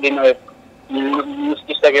लिनु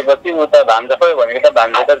निस्किसकेपछि उता भान्जा खोइ भनेको त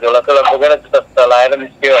भान्जा त झोला बोकेर जुत्ता लाएर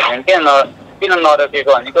निस्क्यो भने किन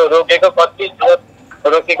नरोकेको भनेको रोकेको कति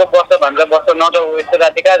रोकेको बस्छ भन्छ बस्छ न त यस्तो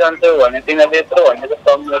राति कहाँ जान्छौ भने तिनीहरूले यत्रो भनेर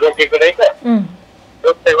रोकेको रहेछ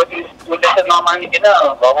रोकेपछि उसले चाहिँ नमानिकन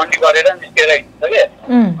भगवान्ले गरेर निस्केर हिँड्छ क्या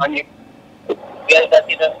अनि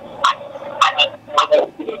बेलुकातिर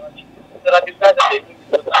राति कहाँ जान्छ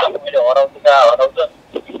मैले हराउँछु कहाँ हराउँछ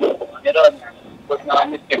भनेर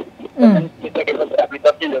निस्क्यौँ निस्किसकेपछि हामी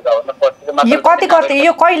दक्षिण ढोका हुन पर्छ यो कति गते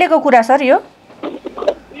यो कहिलेको कुरा सर यो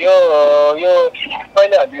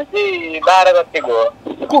कहिले भने चाहिँ 12 गतेको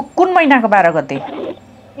हो कुन महिनाको 12 गते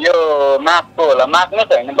यो माघको होला माघ नै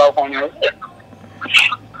त होइन बाउ पाउने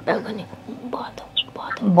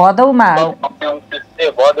भदौमा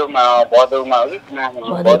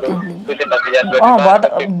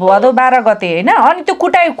भदौ 12 गते होइन अनि त्यो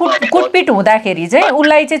कुटपिट हुँदाखेरि चाहिँ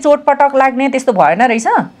उसलाई चाहिँ चोटपटक लाग्ने त्यस्तो भएन रहेछ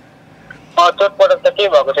चोटपटक त केही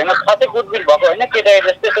भएको छैन खासै कुटपिट भएको होइन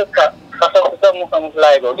केटाकेटी जस्तै मुख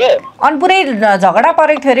लागेको हो कि अनि पुरै झगडा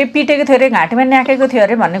परेको थियो अरे पिटेको थियो अरे घाँटीमा न्याकेको थियो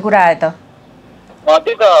अरे भन्ने कुरा आयो त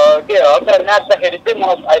त्यो त के हतार नाच्दाखेरि चाहिँ म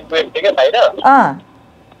आइपुगेको थिएँ क्या बाहिर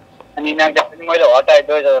अनि नाच्दाखेरि मैले हटाएँ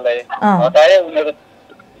 2जनालाई हटाएँ उनीहरू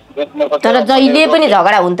तर जहिले पनि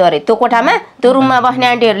झगडा हुन्थ्यो अरे त्यो कोठामा त्यो रुममा बस्ने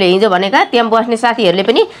आन्टीहरूले हिजो भनेका त्यहाँ बस्ने साथीहरूले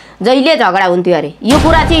पनि जहिले झगडा हुन्थ्यो अरे यो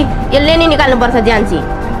कुरा चाहिँ यसले नै निकाल्नुपर्छ ज्यान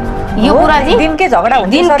चाहिँ यो कुरा चाहिँ दिनकै झगडा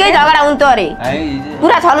हुन्थ्यो अरे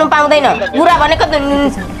पुरा छल्नु पाउँदैन पुरा भनेको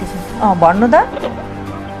भन्नु त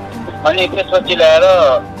अनि त्यसपछि ल्याएर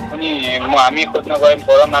अनि हामी खोज्न गयौँ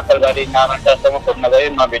पर माकलबारी नारायणसम्म खोज्न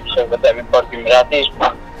गयौँ नभेटिसकेपछि हामी फर्क्यौँ राति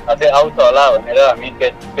अझै आउँछ होला भनेर हामी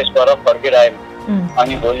त्यसबाट फर्केर आयौँ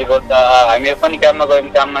अनि भोलिपल्ट हामीहरू पनि काममा गयौँ,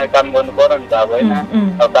 काम गर्नु पर्यो नि त अब होइन।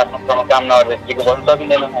 अब बाथरुमसँग काम नगरेको गर्नु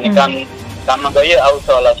सकिँदैन। अनि काममा गयो आउँछ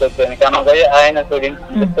होला सोध्यो, अनि काममा गयो आएन त्यो दिन।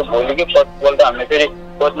 त्यस्तो भोलिकै पल्ट हामीले फेरि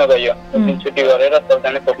खोज्न गयो, दिन छुट्टी गरेर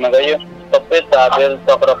सबजना खोज्न गयो। सबै चाबेल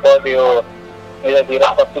चक्र पऱ्यो यतातिर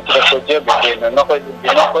सबैतिर खोज्यो, भेटिएन।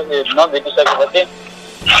 नभेटिसकेपछि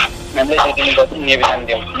हामीले 2 दिनपछि निवेदन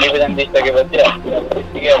दियौँ। निवेदन दिइसकेपछि अब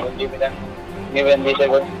निवेदन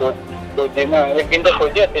दिइसकेपछि खोजिएन, 1 दिन त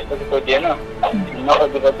खोज्यो, त्यसपछि खोजिएन।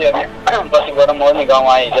 नखोजेपछि अनि पछिबाट म पनि गाउँ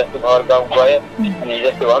आएँ, हिजोअस्ति घर गाउँ गएँ। अनि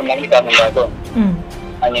हिजोअस्ति घर म पनि काट्नु भएको।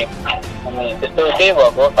 अनि त्यस्तो केही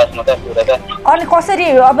भएको खासमा त कुरा त। अनि कसरी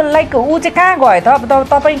अब लाइक ऊ चाहिँ कहाँ गयो त? अब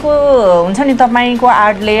तपाईँको हुन्छ नि, तपाईँको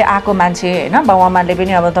आडले आएको मान्छे होइन, बाउआमाले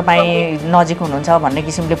पनि अब तपाईँ नजिक हुनुहुन्छ भन्ने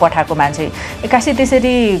किसिमले पठाएको मान्छे एक्कासी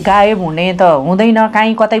त्यसरी गायब हुने त हुँदैन।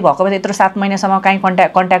 काहीँ कतै भएको भए यत्रो 7 महिनासम्म काहीँ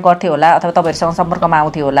कन्ट्याक्ट गर्थ्यो होला अथवा तपाईँहरूसँग सम्पर्कमा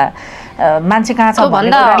आउँथ्यो होला। मान्छे कहाँ छ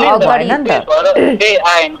भन्ने कुरा नै भएन नि त। त्यही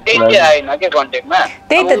आएन के कन्ट्याक्टमा।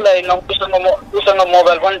 त्यही त उसँग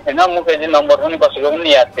मोबाइल पनि थिएन, मुखियाजी नम्बर पनि कसैको पनि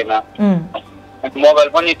याद थिएन। मोबाइल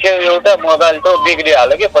पनि थियो, एउटा मोबाइल त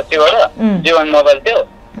बिग्रिहाल्यो कि पछिबाट, जीवन मोबाइल थियो,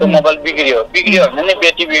 त्यो मोबाइल बिग्रियो भने नि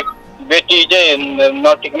बेटी चाहिँ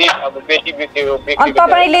नटिक्ने, अब बेटी बिग्रियो। अनि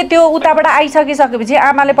तपाईँले त्यो उताबाट आइसकिसकेपछि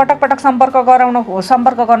आमाले पटक सम्पर्क गर्न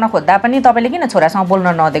खोज्दा पनि तपाईँले किन छोरासँग बोल्न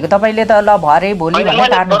नदिएको? तपाईँले त ल भरे भोलि भन्ने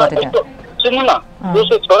टार्नु पर्थ्यो त्यहाँ। सुन्नु न,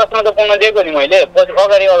 दोस्रो छोरासँग त बोल्न दिएको नि मैले। पछि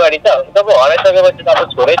अगाडि त जब हराइसकेपछि त अब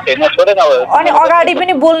छोरै थिएन, छोरै नभए। अनि अगाडि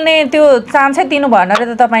पनि बोल्ने त्यो चान्सै दिनु भएन र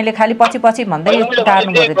त तपाईँले खालि पछि भन्दै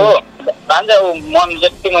टार्नु पर्यो। भान्जा मम्मी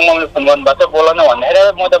जतिमा मम्मीले फोन गर्नुभएको छ बोल न भनेर,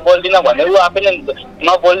 म त बोल्दिनँ भने ऊ आफैले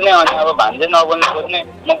नबोल्ने। अनि अब भान्जे नबोल्ने खोज्ने,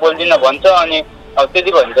 म बोल्दिनँ भन्छ। अनि अब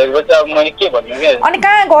त्यति भनिसकेपछि अब मैले के भन्नु क्या। अनि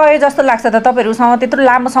कहाँ गयो जस्तो लाग्छ त तपाईँहरूसँग त्यत्रो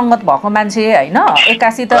लामो सङ्गत भएको मान्छे होइन,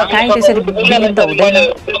 एक्कासी त काहीँ त्यसरी बिग्रिनु त हुँदैन।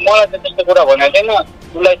 मलाई त त्यस्तो कुरा भनेको थिएन।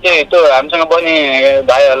 उसलाई चाहिँ त्यो हामीसँग बहिनी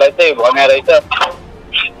भाइहरूलाई चाहिँ भने रहेछ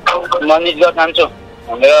म निजगढ जान्छु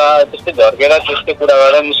भनेर, त्यस्तै झर्केर त्यस्तै कुरा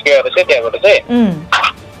गरेर निस्केर चाहिँ त्यहाँबाट चाहिँ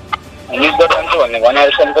निजगढ जान्छु भन्ने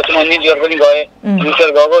रहेछ। पछि म निजगढ पनि गएँ,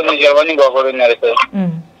 निजगढ पनि गएको रहेछ।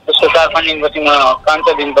 त्यसको 4-5 दिनपछि म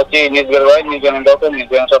 5-6 दिनपछि निजगढ गएँ, निजगढमा गएको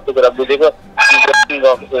सबै कुरा बुझेको,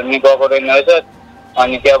 गएको रहेछ।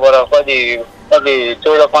 अनि त्यहाँबाट कति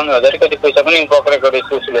 14-15 हजार कति पैसा पनि पक्रेको रहेछ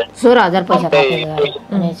उसले। 16,000 पैसा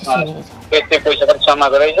त्यस्तै पैसा पनि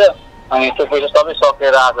समाएको रहेछ। अनि त्यो पैसा सबै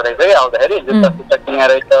सकेर आएको रहेछ कि आउँदाखेरि जुत्ता किने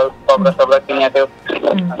रहेछ, कपडा किनेको थियो।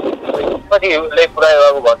 कति उसले पुऱ्यायो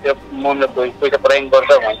अब भन्थ्यो मम्मीले पैसा पुऱ्याइनु पर्छ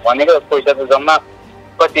भनेको। पैसा त जम्मा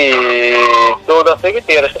कति 1400 कि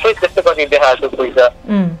 1300 त्यस्तो कति देखाएको थियो पैसा।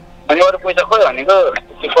 अनि अरू पैसा खोइ भनेको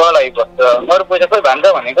कल आइबस्छ, अरू पैसा खोइ भन्छ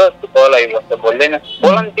भनेको कल आइबस्छ, बोल्दैन।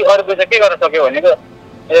 बोल्न त्यो अरू पैसा के गर्न सक्यो भनेको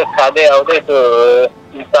खाँदै आउँदै त्यो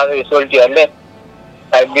सोल्टीहरूले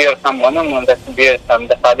बियर खाम भनौँ, अन्त बियर खाम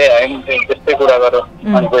त खाँदै आयौँ, त्यस्तै कुरा गरौँ।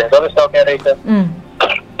 अनि पैसा सबै सकेर रहेछ।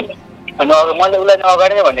 अनि अब मैले उसलाई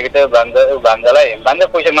अगाडि नै भनेको थियो भान्जालाई, भान्जा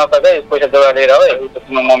पैसा नसके पैसा जोगाडेर है,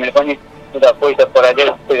 मम्मीले पनि उता पैसा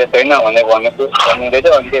पठाइदियो, पैसा छैन भनेर भन्नुहुँदै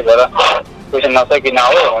थियो। अनि त्यही भएर पैसा नसकिन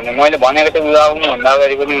आऊ भने मैले भनेको थिएँ। आउनुभन्दा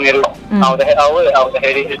अगाडि पनि उनीहरू आउँदाखेरि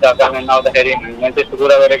आउँदाखेरि मैले त्यस्तो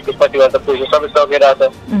कुरा गरेको थिएँ। कतिवटा पैसा सबै सकेर आएको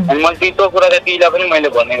छ। अनि मैले त्यो कुरा चाहिँ दिदीलाई पनि मैले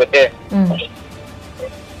भनेको थिएँ।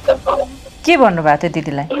 के भन्नुभएको थियो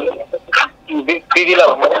दिदीलाई? दिदीलाई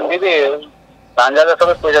भनेको दिदी भान्जालाई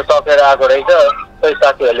सबै पैसा सकेर आएको रहेछ, सबै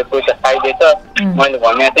साथीहरूले पैसा खाइदिएछ, मैले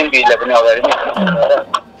भनेको थिएँ दिदीलाई पनि अगाडि नै।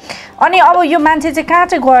 अनि अब यो मान्छे चाहिँ कहाँ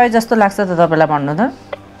चाहिँ गयो जस्तो लाग्छ त तपाईँलाई भन्नु त?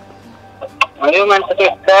 यो मान्छे चाहिँ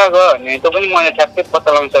कहाँ गयो भने त्यो पनि मैले ठ्याक्कै पत्ता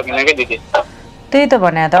लगाउन सकिनँ कि दिदी। त्यही त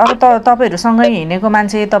भने त अब तपाईँहरूसँगै हिँडेको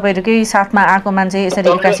मान्छे, तपाईँहरूकै साथमा आएको मान्छे यसरी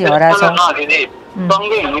एक्कासी हराएछ।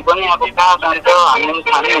 सँगै हिँड्ने पनि अब कहाँ जान्छ हामी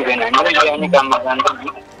थाहा नै हुँदैन। हामी बिहानै काममा जान्छौँ,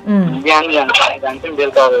 बिहान जान्छौँ,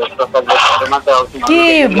 बेलुका मात्र आउँछौँ। के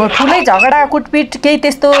ठुलै झगडा कुटपिट केही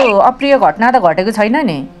त्यस्तो अप्रिय घटना त घटेको छैन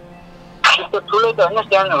नि? त्यस्तो ठुलो त होइन,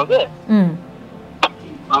 सानो हो कि।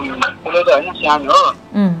 ठुलो त होइन, सानो हो,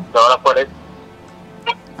 झगडा परेको।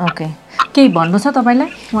 ओके, केही भन्नु छ तपाईँलाई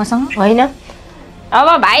उहाँसँग? होइन अब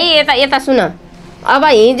भाइ यता सुन। अब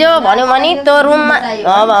हिजो भन्यो भने त्यो रुममा,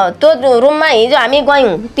 अब त्यो रुममा हिजो हामी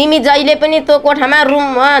गयौँ, तिमी जहिले पनि त्यो कोठामा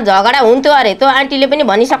रुममा झगडा हुन्थ्यो अरे, त्यो आन्टीले पनि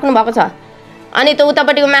भनिसक्नु भएको छ। अनि त्यो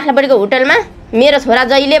उतापट्टिको माथिल्लोपट्टिको होटलमा मेरो छोरा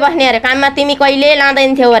जहिले बस्ने अरे, काममा तिमी कहिले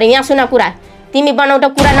लाँदैन थियौ अरे। यहाँ सुन कुरा, तिमी बनाउँदा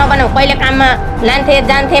कुरा नबनाऊ, कहिले काममा लान्थे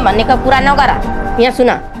जान्थे भन्नेको कुरा नगर। यहाँ सुन,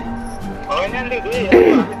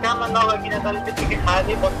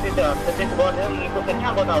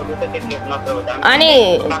 अनि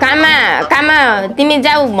काममा तिमी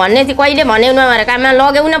जाऊ भन्ने चाहिँ कहिले भन्यौ न अरे, काममा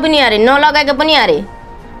लग्यौ न पनि अरे, नलगाएको पनि अरे।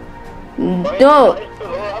 त्यो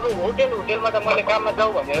अब होटेलमा त मैले काममा जाऊ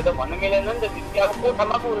भनेर त भन्नु मिलेन नि त दिदी। अब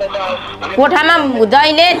कोठामा पो उसलाई त कोठामा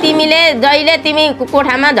जहिले तिमी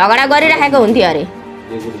कोठामा झगडा गरिराखेको हुन्थ्यो अरे।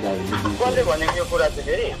 कसले भने यो कुरा चाहिँ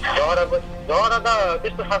फेरि झगडा त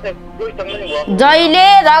त्यस्तो खासै कोहीसँग नि भयो।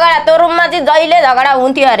 जहिले झगडा त्यो रुममा चाहिँ जहिले झगडा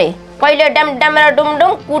हुन्थ्यो अरे। कहिले ड्याम र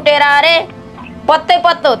डुमडुम कुटेर अरे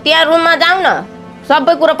पत्तो त्यहाँ रुममा जाऊ न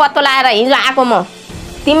सबै कुरो पत्तो लगाएर हिजो आएको म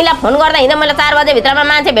तिमीलाई फोन गर्दा हिँड्दा मैले 4 बजे भित्रमा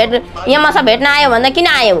मान्छे यहाँ मसँग भेट्न आयो भन्दा किन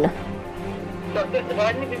आयो हुन? त्यस्तो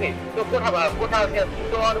भयो नि दिदी। त्यो कोठा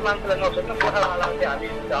त्यो अरू मान्छेलाई नसोध्नु, कोठावालालाई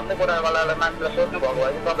चाहिँ हाम्रै कोठावालालाई मान्छेलाई सोध्नु भएको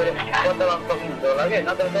भए चाहिँ तपाईँले पत्ता लगाउनु सक्नुहुन्छ होला कि।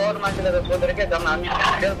 नत्र त अरू मान्छेलाई त सोधेर के जम्मा हामी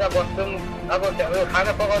बेलुका बस्छौँ। अब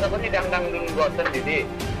खाना पकाउँदा पनि डाङडाङ डुङ गर्छ नि दिदी।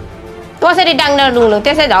 कसरी डाङडाङ डुङ्नु?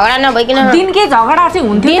 त्यसै झगडा नभइकन दिनकै झगडा चाहिँ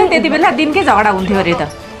हुन्थ्यो त्यति बेला? दिनकै झगडा हुन्थ्यो अरे त?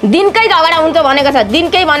 दिनकै झगडा हुन्छ भनेको छ,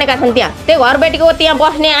 दिनकै भनेका छन् त्यहाँ। त्यो घरबेटीको त्यहाँ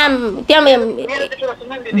बस्ने त्यहाँ मेरो कुरा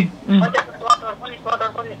सुन्नु नि दिदी।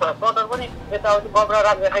 सटर पनि यताउति कपडा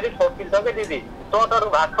राख्दाखेरि ठोकिन्छ क्या दिदी। सटर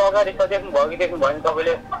भागको अगाडि छ देख्नुभयो कि देख्नु भयो भने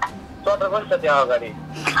तपाईँले? सटर पनि छ त्यहाँ अगाडि।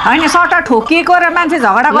 होइन सटर ठोकिएको र मान्छे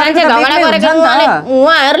झगडा गरेको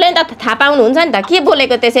उहाँहरूले त थाहा पाउनुहुन्छ नि त के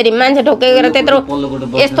बोलेको त्यसरी। मान्छे ठोकेको त्यत्रो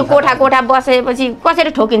यस्तो कोठा बसेपछि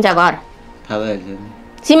कसरी ठोकिन्छ घर?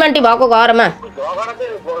 सिमेन्टी भएको घरमा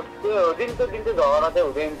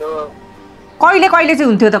कहिले चाहिँ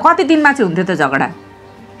हुन्थ्यो त? कति दिनमा चाहिँ हुन्थ्यो त झगडा?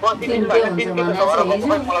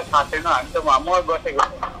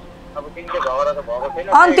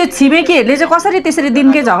 अनि त्यो छिमेकीहरूले चाहिँ कसरी त्यसरी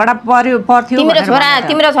दिनकै झगडा पर्थ्यो?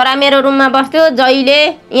 तिम्रो छोरा मेरो रुममा बस्थ्यो जहिले,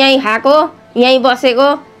 यहीँ खाएको यहीँ बसेको।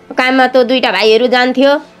 काममा त्यो 2टा भाइहरू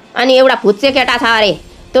जान्थ्यो। अनि एउटा फुच्चे केटा छ अरे,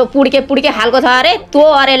 त्यो पुड्के खालको छ अरे। त्यो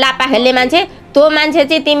अरे लाप्पा खेल्ने मान्छे। त्यो मान्छे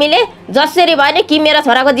चाहिँ तिमीले जसरी भयो नि कि मेरो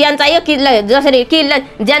छोराको ज्यान चाहियो कि जसरी कि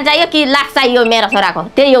ज्यान चाहियो कि लाख चाहियो मेरो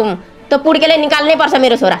छोराको, त्यही हो। त्यो पुड्केले निकाल्नै पर्छ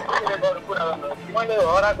मेरो छोरा। मैले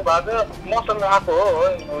हराएको भए मसँग आएको हो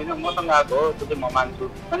होइन, मसँग आएको हो त्यो चाहिँ म मान्छु।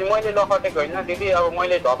 अनि मैले लखटेको होइन दिदी। अब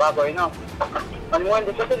मैले धपाएको होइन। अनि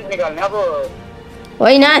मैले कसरी निकाल्ने अब?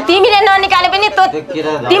 होइन तिमीले ननिकाले पनि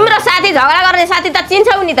तिम्रो साथी झगडा गर्ने साथी त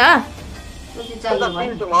चिन्छौ नि त?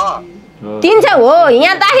 चिन्छौ हो।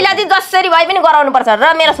 यहाँ दाखिला चाहिँ जसरी भए पनि गराउनु पर्छ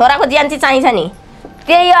र मेरो छोराको ज्यान चाहिँ चाहिन्छ नि।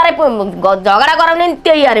 त्यही अरे झगडा गराउने नि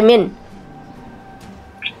त्यही अरे मेन।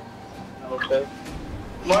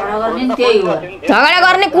 झगडा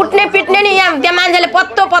गर्ने कुट्ने पिट्ने नि यहाँ त्यहाँ मान्छेले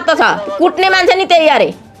पत्तो छ। कुट्ने मान्छे नि त्यही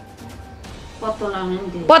अरे,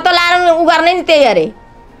 पत्तो लाएर उ गर्ने नि त्यही अरे।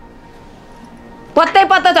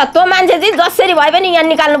 पत्तो छ। त्यो मान्छे चाहिँ जसरी भए पनि यहाँ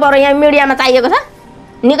निकाल्नु पर्यो। यहाँ मिडियामा चाहिएको छ,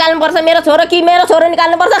 निकाल्नुपर्छ। मेरो छोरो कि मेरो छोरो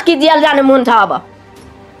निकाल्नुपर्छ कि जेल जानु मन छ अब?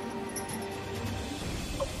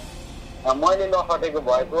 होइन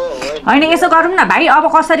यसो गरौँ न भाइ, अब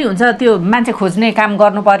कसरी हुन्छ त्यो मान्छे खोज्ने काम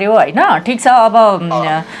गर्नु पर्यो होइन? ठिक छ। अब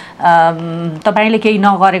तपाईँले केही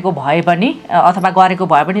नगरेको भए पनि अथवा गरेको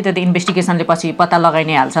भए पनि त्यो त इन्भेस्टिगेसनले पछि पत्ता लगाइ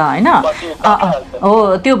नै हाल्छ होइन?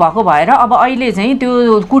 हो त्यो भएको भएर अब अहिले चाहिँ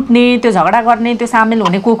त्यो कुट्ने त्यो झगडा गर्ने त्यो सामेल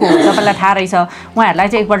हुने को हो तपाईँलाई थाहा रहेछ? उहाँहरूलाई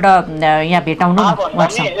चाहिँ एकपल्ट यहाँ भेटाउनु न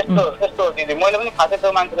उहाँसँग। मैले पनि खासै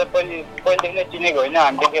त्यो मान्छेलाई पहिलेदेखि नै चिनेको होइन।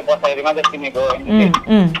 हामीले बसाइरी मात्रै चिनेको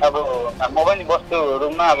होइन। अब म पनि बस्छु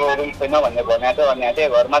रुममा। अब रुम छैन भनेर भनेको थियो। अनि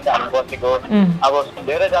त्यही घरमा चाहिँ हामी बसेको। अब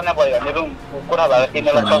धेरैजना भयो भने रुम कुरा भएर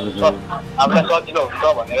किनेर हामीलाई सजिलो हुन्छ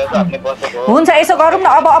भनेर चाहिँ हामीले बसेको। हुन्छ यसो गरौँ न।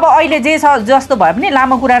 अब अहिले जे छ जस्तो भए पनि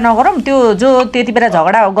लामो कुरा नगरौँ। त्यो जो त्यति बेला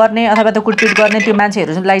झगडा गर्ने अथवा त्यो कुटपिट गर्ने त्यो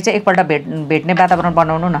मान्छेहरूलाई चाहिँ एकपल्ट भेट्ने वातावरण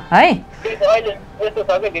बनाउनु न है। अहिले यस्तो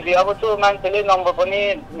छ कि दिदी। अब त्यो मान्छेले नम्बर पनि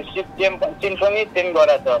चिन्छ नि चेन्ज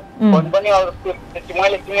गराएको छ। फोन पनि अब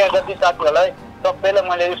मैले चिनेर जति साथीहरूलाई सबैलाई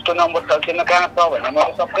मैले उसको नम्बर छ किन कहाँ छ भने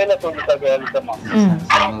मैले सबैलाई सोधिसकेँ अहिलेसम्म।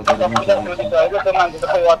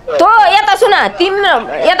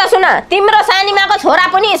 यता सुन तिम्रो सानीमाको छोरा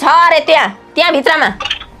पनि छ अरे त्यहाँ भित्रमा।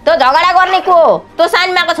 त्यो झगडा गर्ने को हो? त्यो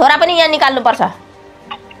सानीमाको छोरा पनि यहाँ निकाल्नुपर्छ।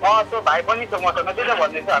 त्यो भाइ पनि छ मसँग। त्यही त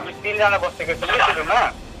भन्दैछ हामी 3 जना बसेको छौँ कि रुममा।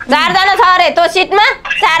 4 जना छ अरे त्यो सिटमा।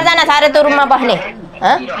 4 जना छ अरे त्यो रुममा बस्ने।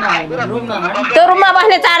 त्यो रुममा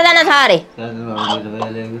बस्ने 4 जना छ अरे।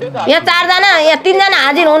 यहाँ 4 जना, यहाँ 3 जना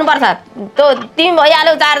हाजिर हुनुपर्छ। त्यो तिमी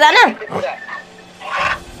भइहाल्यो 4 जना।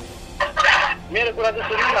 मेरो कुरा चाहिँ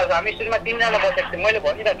सुन्नु न। हामी सुरुमा 3 जना बसेको थियौँ। मैले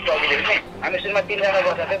भनिरहेको छु अघिदेखि नै हामी सुरुमा 3 जना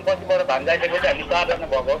बसेको थियौँ। पछिबाट भान्जाइसकेपछि हामी 4 जना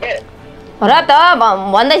भएको के। र त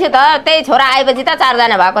भन्दैछु त त्यही छोरा आएपछि त 4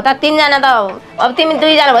 जना भएको त। 3 जना त अब तिमी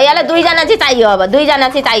 2 जना भइहाल्यो। 2 जना चाहिँ चाहियो। अब 2 जना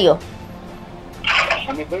चाहिँ चाहियो।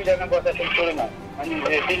 हामी 2 जना बसेको थियौँ सुरुमा। अनि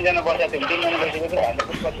 3 जना बसेको थियौँ। 3 जना बसेपछि भान्जा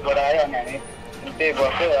पछिबाट आयो। अनि हामी त्यही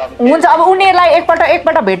बस्यो। हुन्छ अब उनीहरूलाई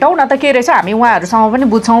एकपल्ट भेटौँ न त के रहेछ। हामी उहाँहरूसँग पनि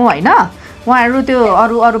बुझ्छौँ होइन? उहाँहरू त्यो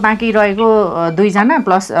अरू बाँकी रहेको 2 जना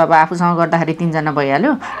प्लस अब आफूसँग गर्दाखेरि 3 जना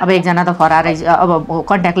भइहाल्यो। अब 1 जना त फरारै अब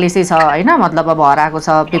कन्ट्याक्टलेसै छ होइन, मतलब अब हराएको छ,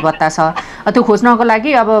 बेपत्ता छ। त्यो खोज्नको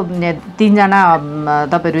लागि अब 3 जना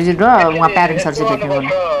तपाईँहरू र उहाँ प्यारेन्ट्सहरू चाहिँ भेट्नु पर्ने।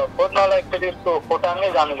 खोज्नलाई फेरि उसको खोटाङै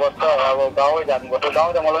जानुपर्छ, अब गाउँै जानुपर्छ।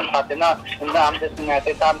 गाउँ त मलाई पनि थाहा थिएन, हामीले सुनेको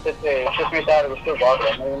थिएँ तामसेसले सुस्मिताहरू उसको घर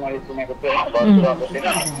भनेर मैले सुनेको थिएँ होइन, घर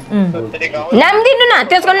थिएन। नाम दिनु न,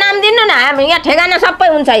 त्यसको नाम दिनु न, हामी यहाँ ठेगाना सबै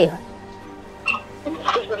हुन्छ यो।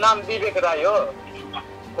 त्यसको नाम विवेक राई हो,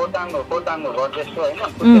 खोटाङको घर त्यस्तो होइन,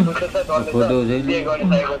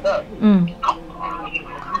 गरिसकेको छ।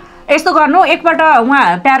 यस्तो गर्नु, एकपल्ट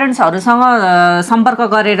उहाँ प्यारेन्ट्सहरूसँग सम्पर्क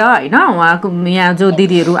गरेर होइन, उहाँको यहाँ जो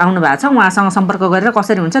दिदीहरू आउनु भएको छ उहाँसँग सम्पर्क गरेर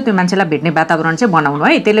कसरी हुन्छ त्यो मान्छेलाई भेट्ने वातावरण चाहिँ बनाउनु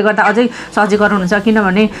है। त्यसले गर्दा अझै सजिलो हुन्छ,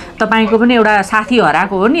 किनभने तपाईँको पनि एउटा साथी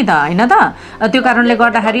हराएको हो नि त होइन त। त्यो कारणले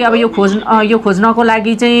गर्दाखेरि अब यो खोज्नको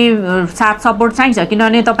लागि चाहिँ साथ सपोर्ट चाहिन्छ,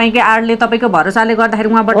 किनभने तपाईँकै आडले तपाईँको भरोसाले गर्दाखेरि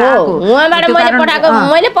उहाँबाट आएको, उहाँबाट मैले पठाएको,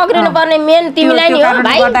 मैले पक्रिनु पर्ने मेन तिमीलाई नि हो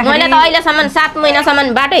भाइ। मैले त अहिलेसम्म 7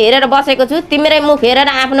 महिनासम्म बाटो हेरेर बसेको छु, तिम्रै मुख हेरेर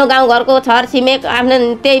आफ्नो गाउँ घरको छर छिमेक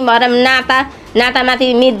आफ्नो त्यही भएर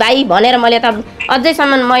नातामाथि मित भाइ भनेर मैले त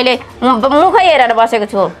अझैसम्म मैले मुखै हेरेर बसेको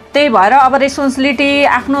छु। त्यही भएर अब रेस्पोन्सिबिलिटी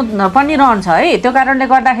आफ्नो पनि रहन्छ है। त्यो कारणले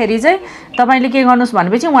गर्दाखेरि चाहिँ तपाईँले के गर्नुहोस्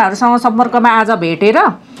भनेपछि उहाँहरूसँग सम्पर्कमा आज भेटेर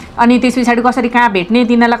अनि त्यस पछाडि कसरी कहाँ भेट्ने,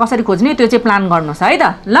 तिनीहरूलाई कसरी खोज्ने त्यो चाहिँ प्लान गर्नुहोस् है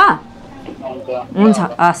त। ल हुन्छ,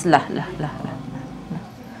 हस्, ल ल ल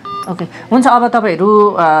ओके हुन्छ। अब तपाईँहरू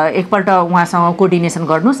एकपल्ट उहाँसँग कोअर्डिनेसन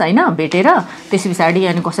गर्नुहोस् होइन, भेटेर त्यस पछाडि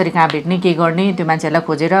अनि कसरी कहाँ भेट्ने के गर्ने त्यो मान्छेहरूलाई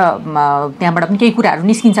खोजेर त्यहाँबाट पनि केही कुराहरू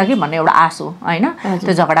निस्किन्छ कि भन्ने एउटा आश हो होइन।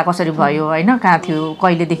 त्यो झगडा कसरी भयो होइन, कहाँ थियो,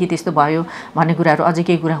 कहिलेदेखि त्यस्तो भयो भन्ने कुराहरू, अझै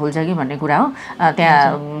केही कुरा खुल्छ कि भन्ने कुरा हो।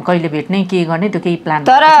 त्यहाँ कहिले भेट्ने के गर्ने त्यो केही प्लान।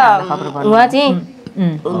 तर उहाँ चाहिँ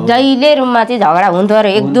जहिले रुममा चाहिँ झगडा हुन्थ्यो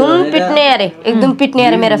अरे, एकदम पिट्ने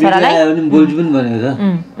अरे मेरो छोरालाई।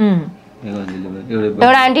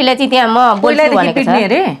 एउटा आन्टीले चाहिँ त्यहाँ म बोल्छु भनेको छ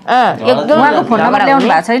एकदम उहाँको फोन नम्बर ल्याउनु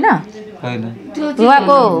भएको छैन,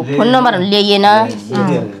 उहाँको फोन नम्बर ल्याइएन।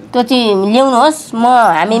 त्यो चाहिँ ल्याउनुहोस्,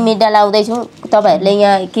 हामी मिडिया लाउँदैछौँ, तपाईँहरूले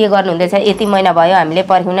यहाँ के गर्नुहुँदैछ, यति महिना भयो हामीले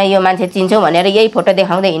पर्ख्यौँ न, यो मान्छे चिन्छौँ भनेर यही फोटो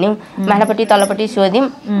देखाउँदै हिँड्यौँ, माथिल्लोपट्टि तल्लोपट्टि सोध्यौँ।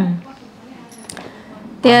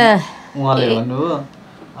 त्यहाँ उहाँले भन्नुभयो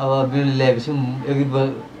अब बिल ल्याएपछि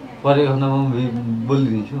परेको खण्डमा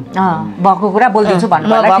बोलिदिन्छु, भएको कुरा बोलिदिन्छु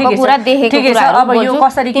भन्नुभयो। ठिकै छ, अब यो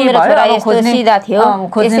कसरी के भयो सिधा थियो,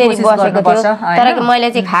 यसरी बसेको थियो। तर मैले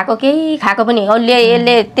चाहिँ खाएको पनि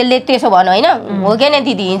त्यसले त्यसो भन्यो होइन, हो क्या नि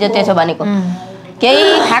दिदी, हिजो त्यसो भनेको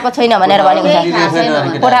केही खाएको छैन भनेर भनेको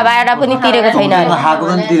छ, कोठा भाडा पनि तिरेको छैन,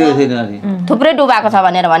 थुप्रै डुबाएको छ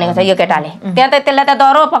भनेर भनेको छ यो केटाले। त्यहाँ त त्यसलाई त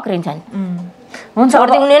दह्रो पक्रिन्छन्। हुन्छ,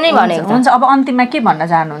 उनी नै भनेको हुन्छ। अब अन्तिममा के भन्न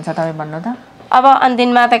चाहनुहुन्छ तपाईँ भन्नु त? अब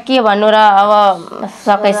अन्तिममा त के भन्नु र, अब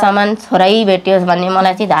सकेसम्म छोरै भेटियोस् भन्ने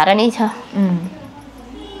मलाई चाहिँ धारणै छ।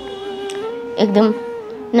 एकदम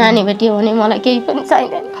नानी भेटियो भने मलाई केही पनि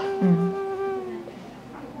चाहिँदैन।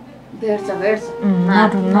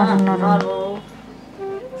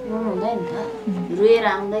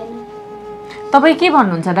 तपाईँ के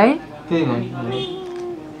भन्नुहुन्छ दाइ?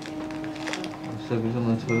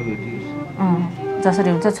 जसरी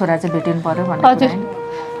हुन्छ छोरा चाहिँ भेटिनु पर्यो भन्ने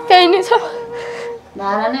त्यही नै छ,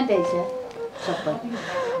 धारणा त्यही छ सबै।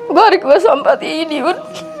 गरेको सम्पत्ति यिनी हुन्।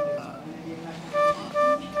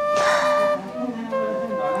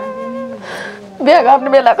 बिहा गर्ने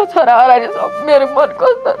बेलाको छोरा हराएर मेरो मन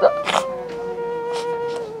कस्तो छ।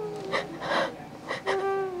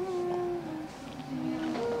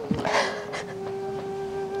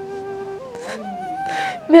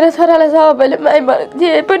 मेरो छोरालाई सबैले माया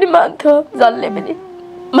जे पनि मान्थ्यो, जसले पनि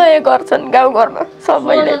माया गर्छन् गाउँघरमा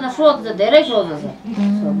सबैले।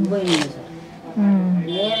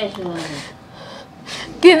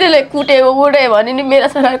 दिदीले कुट्यो भने नि मेरो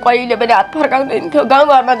छोराले कहिले पनि हात फर्काउँदैन थियो।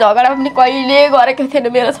 गाउँघरमा झगडा पनि कहिले गरेको थिएन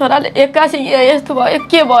मेरो छोराले। एक्कासी यस्तो भयो,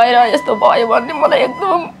 के भएर यस्तो भयो भन्ने मलाई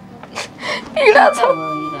एकदम पीडा छ।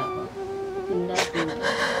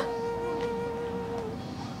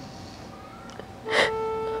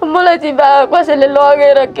 मलाई चाहिँ कसैले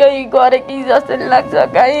लगेर केही गरे कि जस्तो लाग्छ।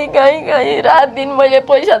 कहीँ रात दिन मैले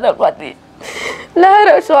पैसा त कति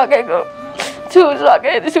लाएर सकेको छु।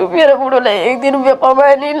 मेरो बुढोले 1 रुपियाँ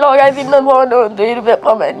कमायो नि लगाइदिनु भन्नु, 2 रुपियाँ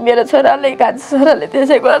कमायो नि मेरो छोराले खान्छ, छोराले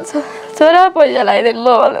त्यसै गर्छ। छोरा पैसा लगाइदिनु म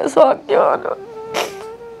भने सक्यो भन्नु।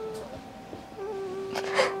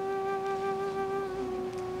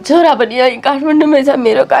 छोरा पनि यहीँ काठमाडौँमै छ,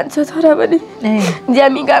 मेरो कान्छो छोरा पनि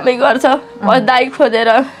ज्यामी कामै गर्छ। दाइ खोजेर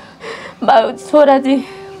छोरा चाहिँ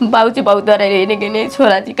भाउदो रहेर हिँडेको नि,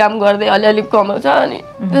 छोरा चाहिँ काम गर्दै अलिअलि कमाउँछ अनि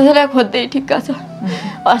त्यसैलाई खोज्दै ठिक्क छ।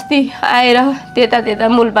 अस्ति आएर त्यता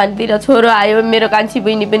मूलपानीतिर छोरो आयो मेरो कान्छी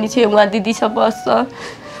बहिनी पनि छ उहाँ दिदी छ बस्छ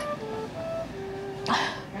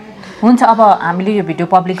हुन्छ अब हामीले यो भिडियो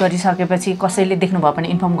पब्लिक गरिसकेपछि कसैले देख्नुभयो भने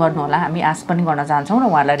इन्फर्म गर्नु होला हामी आश पनि गर्न चाहन्छौँ र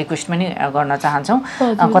उहाँलाई रिक्वेस्ट पनि गर्न चाहन्छौँ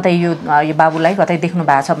कतै यो बाबुलाई कतै देख्नु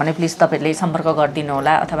भएको छ भने प्लिज तपाईँहरूले सम्पर्क गरिदिनु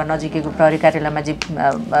होला अथवा नजिकैको प्रहरी कार्यालयमा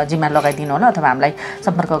जिम्मा लगाइदिनु होला अथवा हामीलाई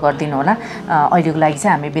सम्पर्क गरिदिनु होला अहिलेको लागि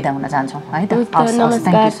चाहिँ हामी बिदा हुन चाहन्छौँ है त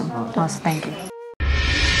हस् थ्याङ्क यू